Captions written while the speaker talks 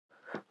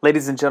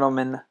Ladies and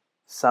gentlemen,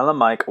 Silent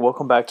Mike,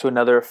 welcome back to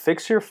another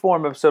Fix Your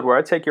Form episode where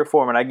I take your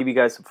form and I give you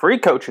guys some free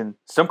coaching,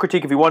 some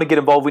critique. If you want to get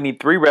involved, we need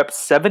 3 reps,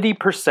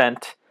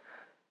 70%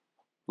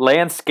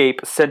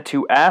 landscape sent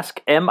to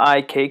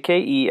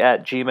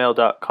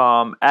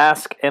askmikke@gmail.com,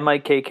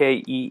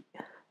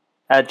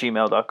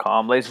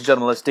 askmikke@gmail.com. Ladies and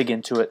gentlemen, let's dig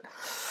into it.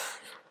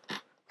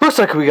 Looks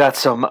like we got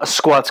some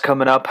squats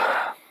coming up.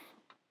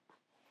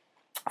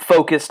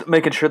 Focused,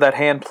 making sure that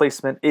hand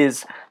placement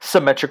is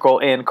symmetrical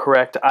and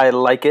correct. I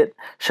like it.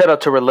 Shout out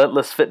to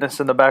Relentless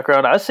Fitness in the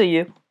background. I see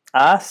you.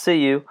 I see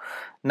you.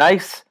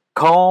 Nice,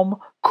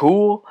 calm,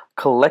 cool,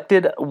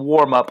 collected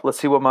warm-up. Let's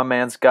see what my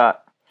man's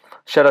got.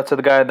 Shout out to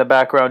the guy in the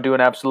background doing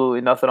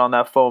absolutely nothing on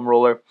that foam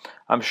roller.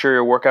 I'm sure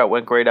your workout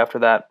went great after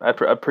that. I'd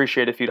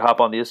appreciate if you'd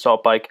hop on the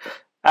assault bike,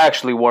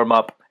 actually warm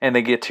up, and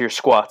then get to your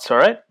squats, all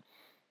right?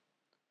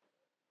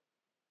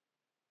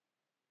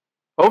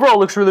 Overall,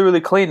 looks really, really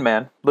clean,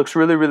 man. Looks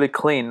really, really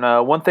clean.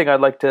 One thing I'd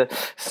like to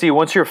see,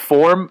 once your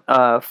form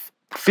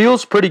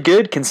feels pretty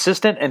good,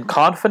 consistent, and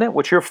confident,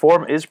 which your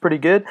form is pretty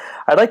good,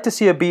 I'd like to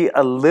see it be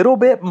a little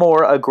bit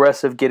more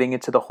aggressive getting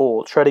into the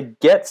hole. Try to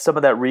get some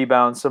of that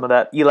rebound, some of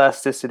that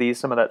elasticity,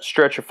 some of that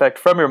stretch effect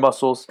from your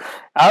muscles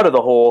out of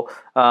the hole,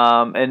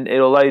 and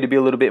it'll allow you to be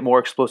a little bit more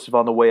explosive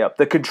on the way up.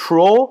 The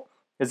control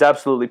is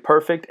absolutely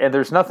perfect, and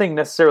there's nothing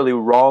necessarily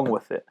wrong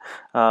with it.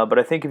 But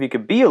I think if you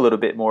could be a little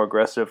bit more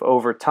aggressive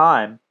over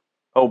time,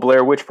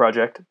 Blair Witch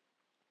Project,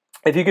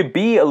 if you could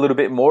be a little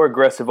bit more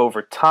aggressive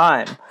over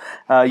time,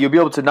 you'll be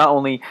able to not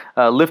only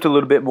lift a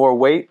little bit more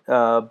weight,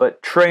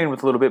 but train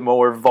with a little bit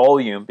more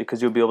volume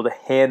because you'll be able to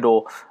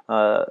handle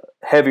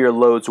heavier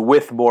loads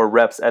with more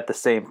reps at the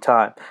same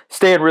time.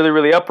 Staying really,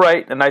 really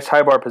upright, a nice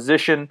high bar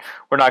position.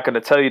 We're not going to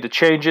tell you to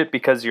change it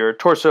because your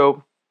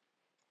torso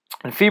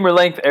and femur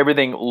length,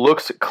 everything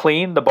looks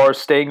clean. The bar's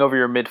staying over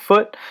your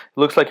midfoot. It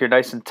looks like you're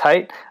nice and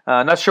tight.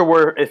 Not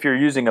sure if you're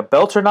using a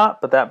belt or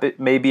not, but that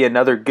may be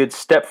another good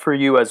step for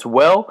you as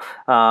well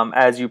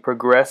as you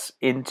progress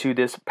into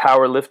this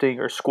powerlifting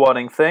or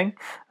squatting thing.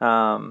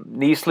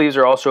 Knee sleeves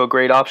are also a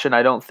great option.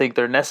 I don't think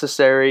they're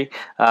necessary.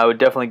 I would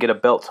definitely get a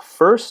belt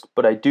first,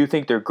 but I do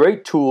think they're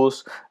great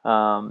tools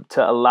to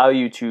allow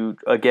you to,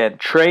 again,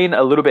 train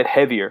a little bit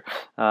heavier.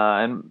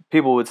 And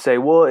people would say,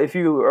 well, if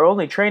you are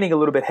only training a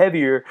little bit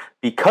heavier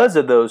because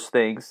of those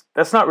things,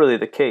 that's not really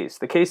the case.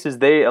 The case is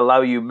they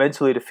allow you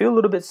mentally to feel a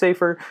little bit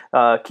safer,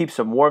 keep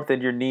some warmth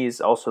in your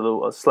knees,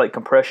 also a slight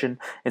compression.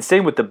 And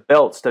same with the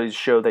belt, studies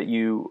show that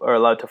you are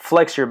allowed to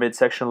flex your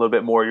midsection a little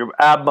bit more. Your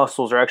ab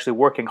muscles are actually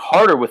working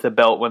harder with a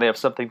belt when they have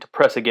something to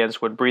press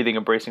against when breathing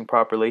and bracing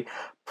properly.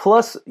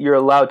 Plus, you're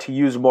allowed to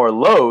use more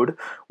load,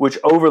 which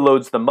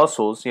overloads the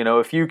muscles. You know,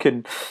 if you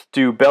can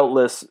do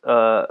beltless,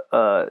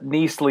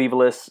 knee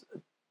sleeveless,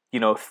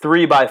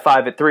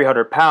 3x5 at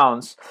 300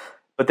 pounds,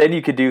 but then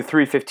you could do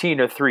 315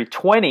 or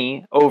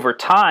 320 over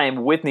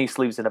time with knee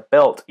sleeves and a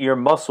belt. Your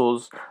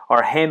muscles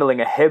are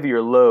handling a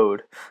heavier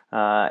load,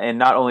 and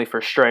not only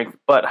for strength,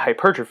 but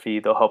hypertrophy,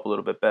 they'll help a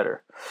little bit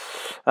better.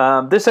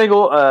 This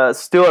angle,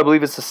 still, I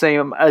believe it's the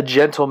same, a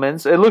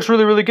gentleman's. It looks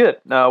really, really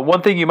good.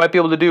 One thing you might be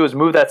able to do is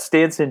move that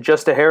stance in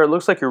just a hair. It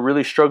looks like you're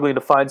really struggling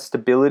to find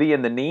stability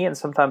in the knee, and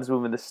sometimes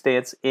moving the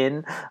stance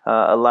in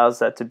allows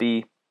that to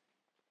be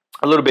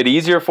a little bit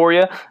easier for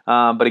you.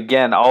 But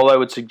again, all I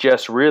would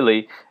suggest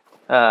really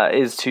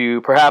is to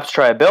perhaps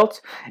try a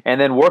belt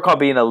and then work on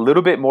being a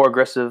little bit more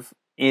aggressive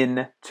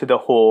into the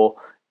hole,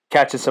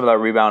 catching some of that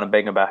rebound and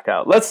banging back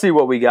out. Let's see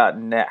what we got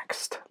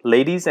next.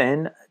 Ladies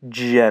and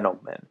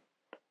gentlemen,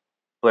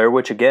 Blair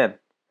Witch again.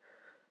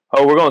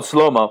 Oh, we're going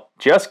slow-mo.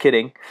 Just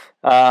kidding.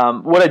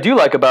 What I do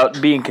like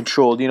about being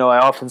controlled, I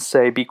often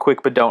say be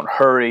quick but don't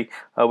hurry,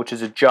 which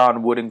is a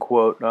John Wooden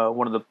quote,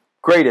 one of the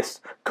greatest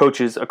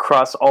coaches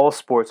across all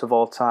sports of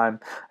all time,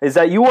 is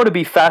that you want to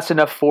be fast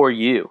enough for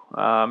you.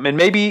 And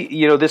maybe,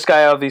 this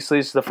guy obviously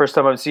is the first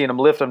time I'm seeing him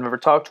lift. I've never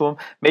talked to him.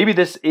 Maybe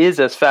this is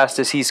as fast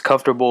as he's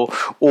comfortable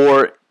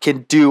or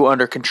can do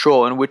under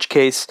control, in which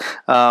case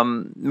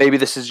maybe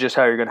this is just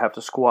how you're going to have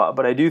to squat.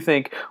 But I do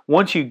think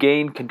once you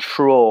gain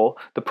control,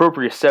 the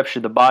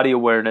proprioception, the body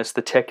awareness,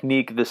 the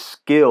technique, the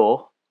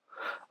skill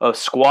of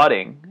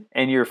squatting,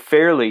 and you're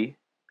fairly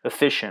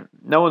efficient.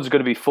 No one's going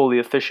to be fully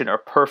efficient or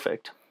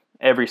perfect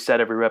every set,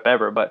 every rep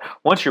ever, but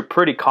once you're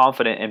pretty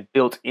confident and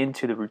built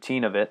into the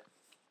routine of it,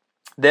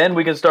 then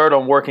we can start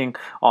on working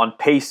on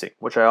pacing,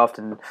 which I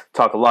often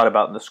talk a lot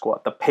about in the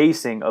squat. The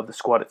pacing of the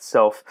squat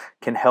itself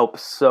can help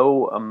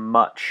so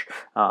much.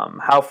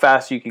 How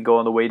fast you can go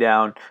on the way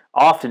down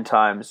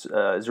oftentimes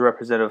is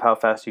representative of how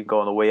fast you can go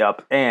on the way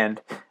up,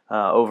 and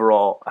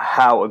overall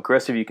how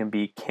aggressive you can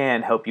be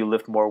can help you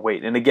lift more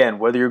weight. And again,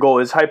 whether your goal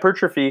is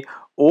hypertrophy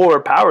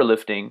or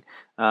powerlifting,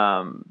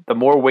 the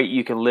more weight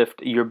you can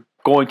lift, you're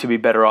going to be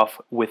better off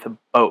with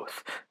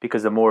both,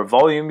 because the more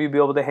volume you'll be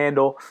able to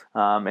handle,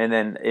 and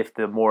then if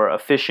the more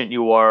efficient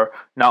you are,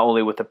 not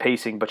only with the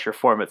pacing but your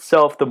form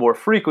itself, the more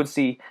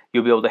frequency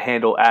you'll be able to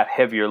handle at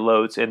heavier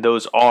loads. And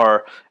those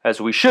are,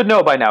 as we should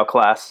know by now,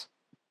 class,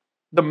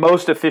 the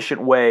most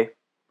efficient way,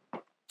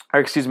 or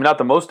excuse me, not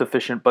the most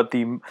efficient, but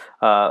the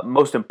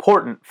most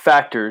important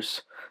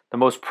factors the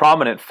most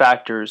prominent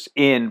factors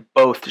in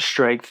both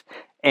strength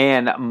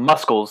and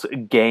muscles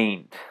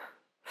gained.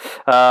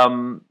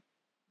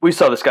 We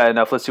saw this guy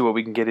enough. Let's see what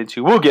we can get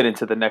into. We'll get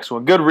into the next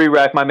one. Good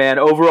re-rack, my man.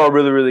 Overall,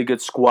 really, really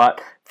good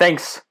squat.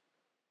 Thanks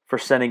for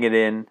sending it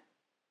in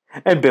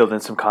and building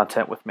some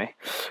content with me.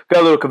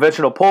 Got a little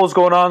conventional pulls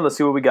going on. Let's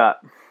see what we got.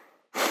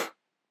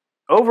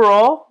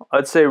 Overall,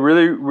 I'd say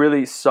really,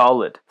 really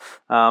solid.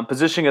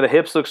 Positioning of the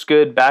hips looks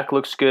good. Back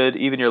looks good.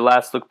 Even your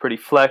lats look pretty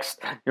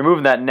flexed. You're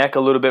moving that neck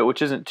a little bit,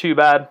 which isn't too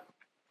bad.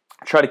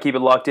 Try to keep it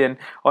locked in.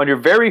 On your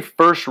very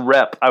first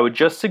rep, I would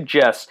just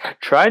suggest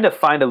trying to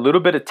find a little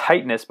bit of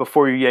tightness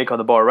before you yank on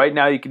the bar. Right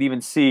now, you can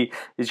even see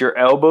is your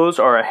elbows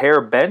are a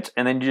hair bent,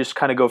 and then you just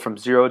kind of go from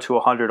 0 to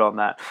 100 on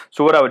that.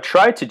 So what I would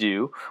try to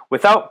do,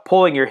 without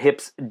pulling your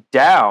hips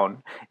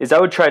down, is I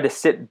would try to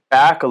sit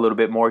back a little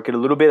bit more, get a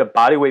little bit of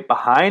body weight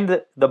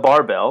behind the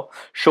barbell,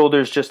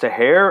 shoulders just a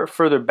hair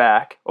further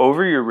back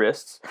over your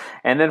wrists,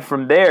 and then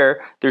from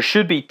there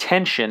should be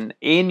tension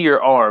in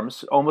your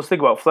arms. Almost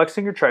think about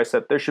flexing your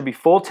tricep. There should be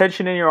full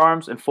tension in your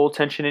arms and full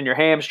tension in your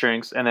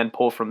hamstrings, and then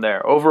pull from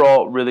there.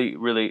 Overall, really,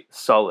 really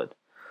solid.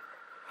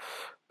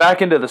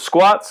 Back into the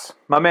squats.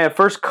 My man,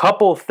 first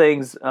couple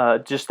things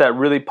just that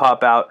really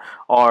pop out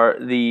are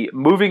the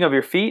moving of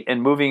your feet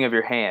and moving of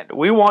your hand.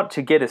 We want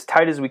to get as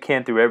tight as we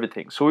can through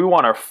everything. So we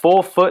want our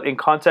full foot in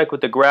contact with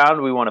the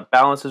ground. We want to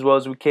balance as well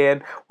as we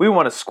can. We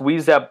want to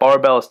squeeze that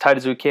barbell as tight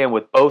as we can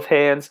with both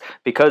hands,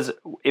 because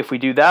if we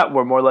do that,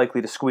 we're more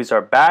likely to squeeze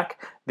our back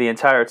the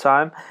entire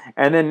time.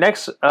 And then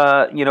next,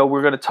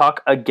 we're going to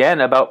talk again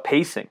about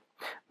pacing.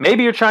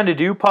 Maybe you're trying to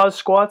do pause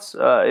squats.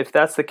 If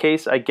that's the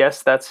case, I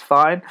guess that's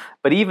fine.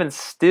 But even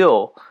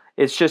still,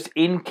 it's just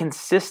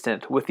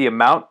inconsistent with the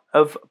amount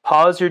of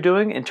pause you're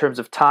doing in terms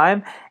of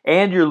time,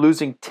 and you're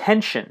losing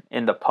tension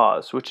in the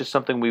pause, which is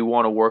something we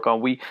want to work on.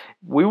 We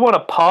want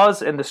to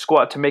pause in the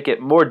squat to make it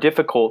more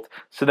difficult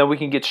so that we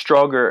can get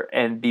stronger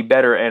and be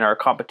better in our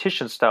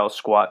competition style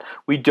squat.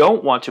 We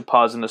don't want to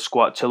pause in the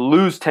squat to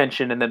lose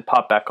tension and then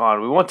pop back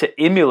on. We want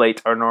to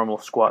emulate our normal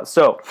squat.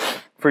 So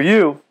for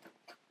you,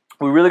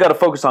 we really got to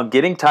focus on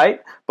getting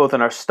tight, both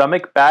in our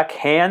stomach, back,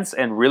 hands,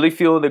 and really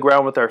feeling the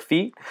ground with our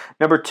feet.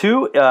 Number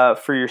two,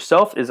 for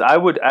yourself, is I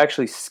would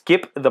actually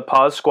skip the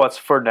pause squats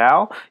for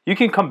now. You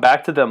can come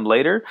back to them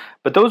later,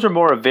 but those are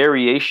more a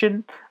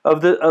variation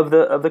of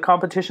the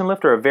competition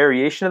lift, or a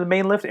variation of the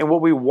main lift. And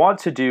what we want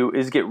to do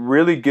is get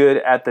really good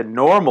at the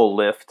normal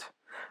lift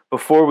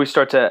before we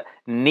start to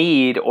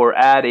need or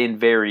add in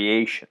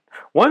variation.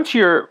 Once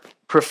you're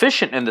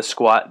proficient in the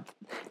squat,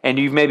 and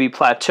you've maybe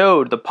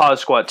plateaued, the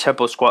pause squat,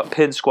 tempo squat,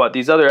 pin squat,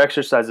 these other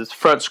exercises,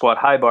 front squat,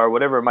 high bar,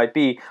 whatever it might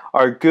be,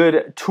 are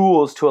good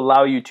tools to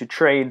allow you to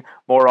train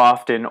more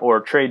often, or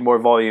train more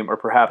volume, or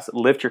perhaps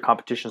lift your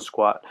competition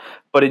squat.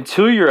 But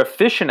until you're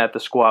efficient at the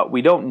squat,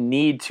 we don't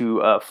need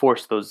to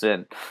force those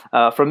in.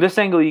 From this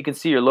angle, you can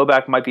see your low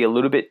back might be a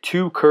little bit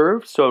too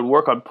curved, so I'd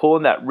work on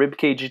pulling that rib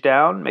cage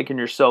down, making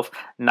yourself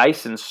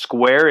nice and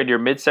square in your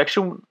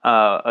midsection,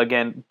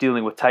 again,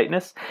 dealing with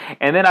tightness.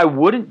 And then I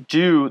wouldn't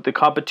do the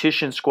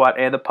competition squat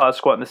and the pause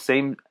squat in the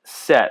same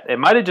set. It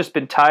might have just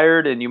been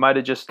tired, and you might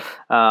have just,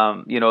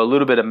 a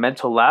little bit of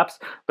mental lapse,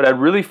 but I'd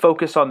really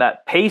focus on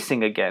that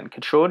pacing again,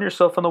 controlling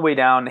yourself on the way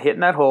down,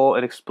 hitting that hole,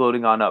 and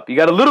exploding on up. You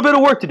got a little bit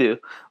of work to do,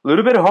 a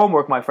little bit of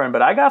homework, my friend,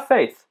 but I got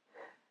faith.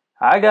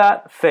 I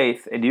got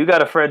faith, and you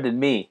got a friend in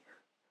me,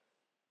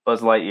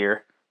 Buzz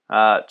Lightyear.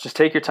 Just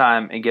take your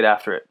time and get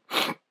after it.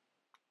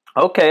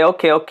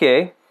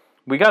 Okay.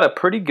 We got a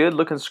pretty good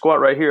looking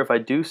squat right here, if I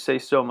do say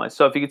so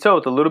myself. You can tell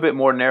with a little bit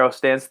more narrow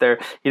stance there,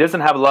 he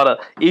doesn't have a lot of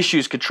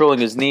issues controlling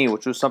his knee,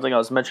 which was something I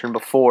was mentioning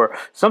before.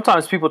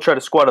 Sometimes people try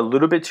to squat a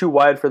little bit too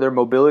wide for their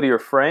mobility or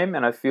frame,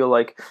 and I feel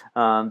like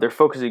they're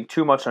focusing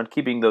too much on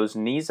keeping those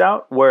knees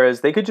out, whereas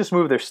they could just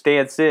move their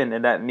stance in,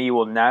 and that knee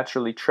will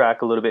naturally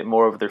track a little bit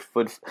more of their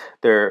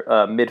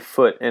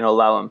midfoot, and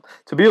allow them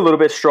to be a little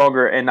bit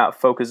stronger and not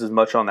focus as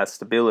much on that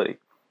stability.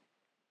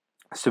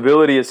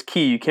 Stability is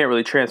key. You can't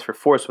really transfer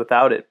force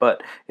without it,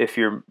 but if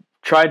you're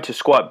trying to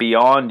squat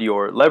beyond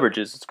your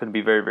leverages, it's going to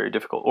be very, very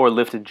difficult, or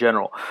lift in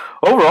general.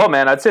 Overall,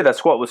 man, I'd say that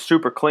squat was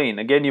super clean.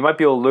 Again, you might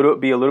be a little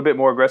bit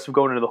more aggressive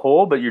going into the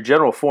hole, but your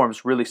general form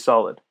is really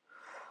solid.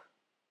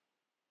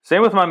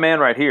 Same with my man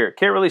right here.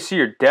 Can't really see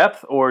your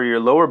depth or your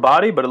lower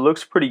body, but it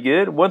looks pretty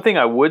good. One thing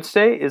I would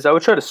say is I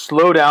would try to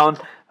slow down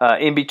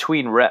in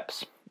between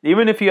reps.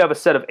 Even if you have a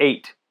set of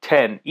 8,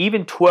 10,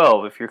 even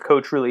 12, if your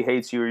coach really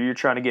hates you or you're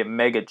trying to get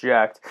mega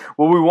jacked,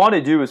 what we want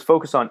to do is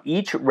focus on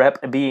each rep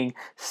being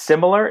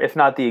similar, if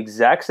not the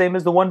exact same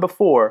as the one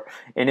before,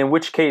 and in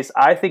which case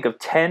I think of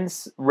 10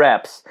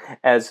 reps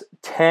as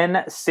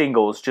 10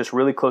 singles just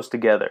really close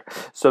together.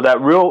 So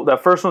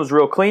that first one was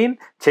real clean.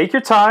 Take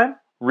your time.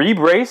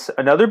 Re-brace,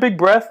 another big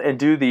breath, and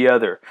do the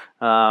other.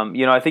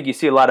 I think you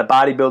see a lot of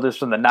bodybuilders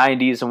from the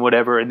 90s and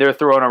whatever, and they're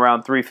throwing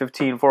around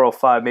 315,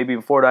 405, maybe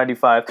even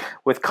 495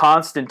 with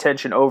constant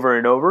tension over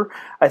and over.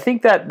 I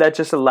think that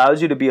just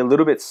allows you to be a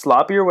little bit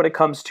sloppier when it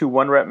comes to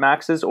 1 rep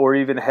maxes or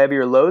even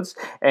heavier loads.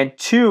 And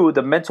 2,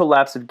 the mental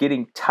lapse of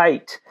getting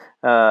tight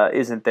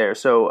isn't there.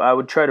 So I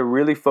would try to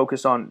really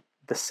focus on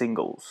the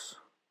singles.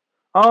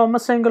 All my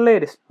single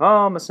ladies,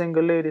 all my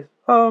single ladies,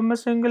 all my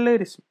single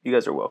ladies. You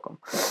guys are welcome.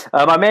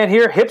 My man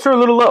here, hips are a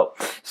little low.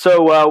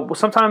 So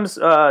sometimes,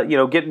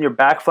 getting your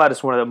back flat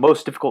is one of the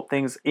most difficult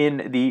things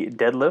in the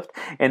deadlift.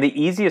 And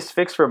the easiest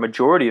fix for a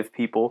majority of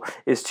people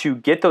is to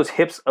get those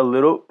hips a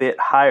little bit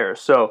higher.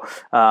 So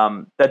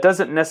that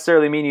doesn't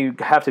necessarily mean you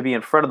have to be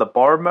in front of the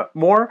bar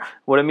more.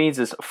 What it means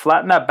is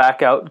flatten that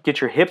back out, get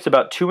your hips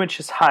about 2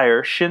 inches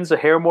higher, shins a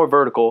hair more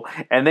vertical,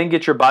 and then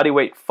get your body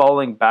weight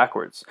falling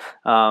backwards.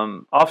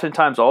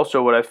 Oftentimes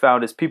also what I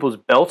found is people's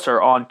belts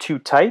are on too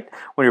tight.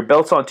 When your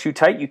belt's on too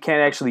tight, you can't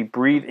actually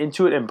breathe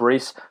into it and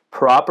brace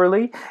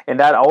properly, and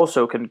that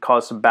also can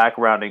cause some back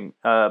rounding.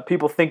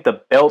 People think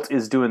the belt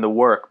is doing the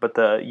work,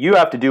 but you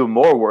have to do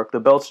more work.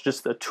 The belt's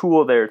just a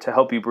tool there to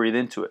help you breathe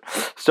into it.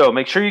 So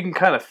make sure you can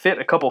kind of fit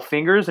a couple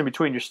fingers in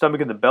between your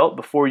stomach and the belt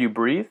before you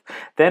breathe.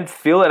 Then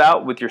feel it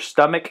out with your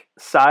stomach,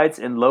 sides,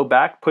 and low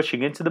back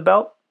pushing into the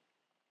belt.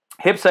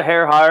 Hips a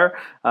hair higher,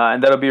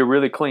 and that'll be a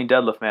really clean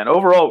deadlift, man.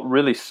 Overall,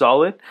 really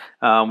solid.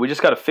 We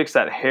just got to fix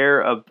that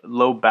hair of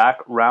low back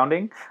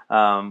rounding.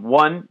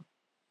 One,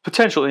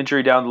 potential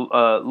injury down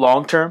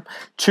long term.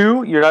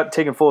 Two, you're not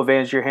taking full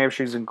advantage of your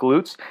hamstrings and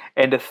glutes.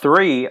 And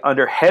three,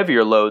 under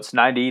heavier loads,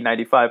 90,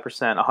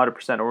 95%,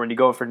 100%, or when you're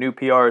going for new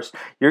PRs,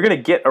 you're going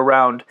to get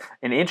around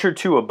an inch or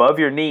two above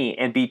your knee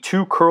and be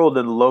too curled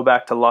in the low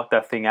back to lock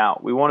that thing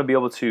out. We want to be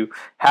able to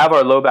have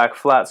our low back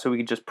flat so we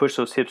can just push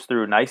those hips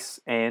through nice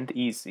and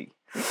easy.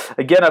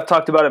 Again, I've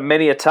talked about it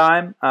many a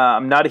time.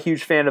 I'm not a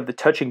huge fan of the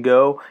touch and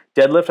go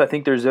deadlift. I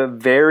think there's a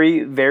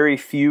very, very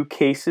few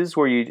cases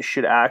where you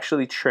should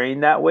actually train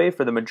that way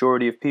for the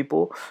majority of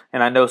people.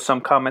 And I know some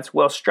comments,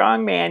 well,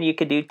 strongman, you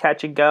can do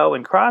touch and go,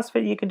 and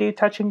CrossFit, you can do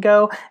touch and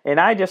go, and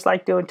I just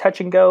like doing touch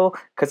and go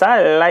because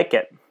I like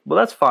it. Well,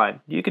 that's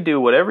fine. You can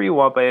do whatever you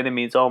want by any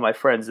means, all my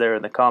friends there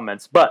in the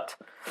comments. But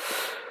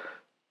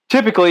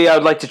typically, I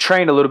would like to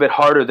train a little bit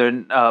harder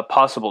than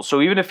possible.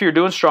 So even if you're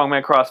doing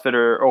strongman CrossFit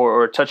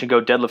or touch and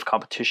go deadlift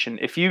competition,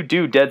 if you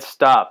do dead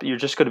stop, you're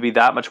just going to be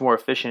that much more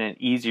efficient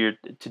and easier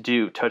to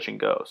do touch and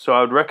go. So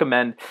I would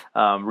recommend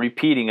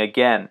repeating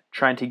again,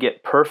 trying to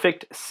get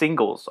perfect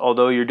singles.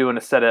 Although you're doing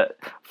a set of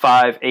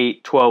 5,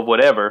 8, 12,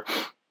 whatever,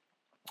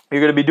 you're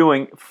going to be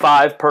doing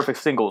 5 perfect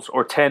singles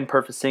or 10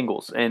 perfect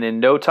singles. And in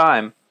no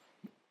time,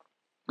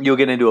 you'll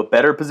get into a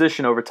better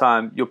position over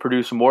time. You'll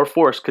produce more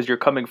force because you're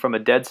coming from a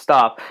dead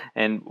stop,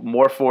 and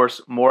more force,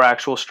 more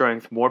actual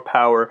strength, more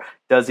power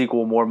does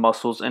equal more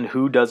muscles. And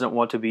who doesn't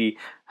want to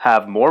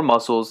have more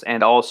muscles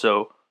and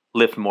also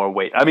lift more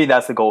weight? I mean,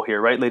 that's the goal here,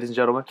 right, ladies and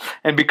gentlemen?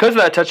 And because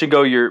of that touch and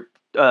go, your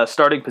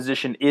starting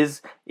position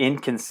is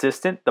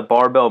inconsistent. The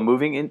barbell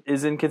moving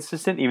is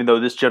inconsistent, even though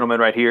this gentleman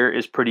right here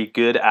is pretty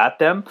good at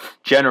them.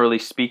 Generally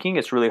speaking,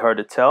 it's really hard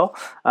to tell.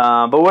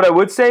 But what I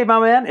would say, my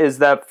man, is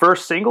that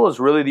first single is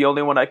really the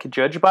only one I could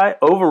judge by.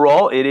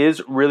 Overall, it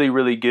is really,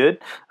 really good.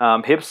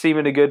 Hips seem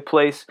in a good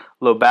place.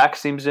 Low back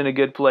seems in a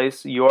good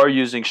place. You are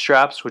using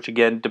straps, which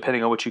again,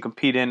 depending on what you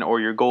compete in or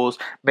your goals,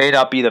 may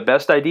not be the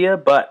best idea,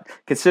 but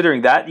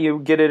considering that, you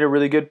get in a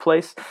really good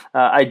place.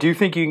 I do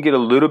think you can get a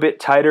little bit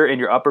tighter in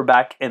your upper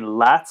back and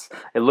lats.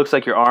 It looks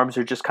like your arms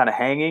are just kind of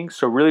hanging,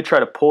 so really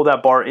try to pull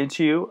that bar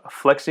into you,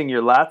 flexing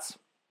your lats,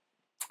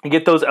 and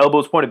get those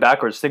elbows pointed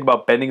backwards. Think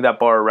about bending that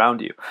bar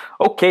around you.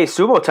 Okay,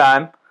 sumo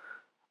time.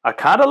 I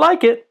kind of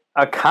like it.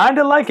 I kind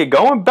of like it.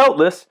 Going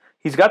beltless.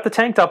 He's got the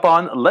tank top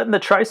on, letting the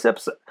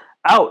triceps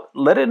out,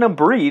 letting them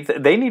breathe.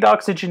 They need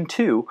oxygen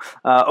too.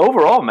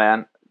 Overall,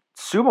 man,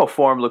 sumo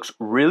form looks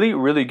really,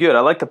 really good. I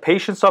like the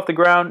patience off the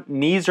ground.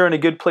 Knees are in a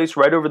good place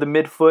right over the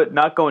midfoot,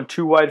 not going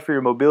too wide for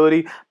your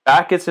mobility.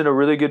 Back gets in a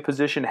really good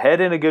position.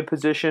 Head in a good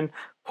position.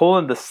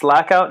 Pulling the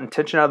slack out and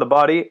tension out of the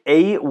body.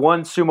 A1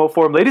 sumo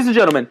form. Ladies and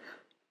gentlemen,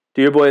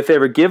 do your boy a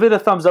favor. Give it a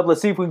thumbs up.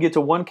 Let's see if we can get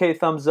to 1K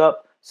thumbs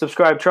up.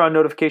 Subscribe, turn on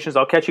notifications.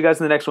 I'll catch you guys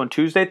in the next one.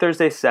 Tuesday,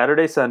 Thursday,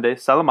 Saturday, Sunday.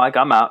 Salam Mike,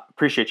 I'm out.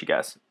 Appreciate you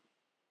guys.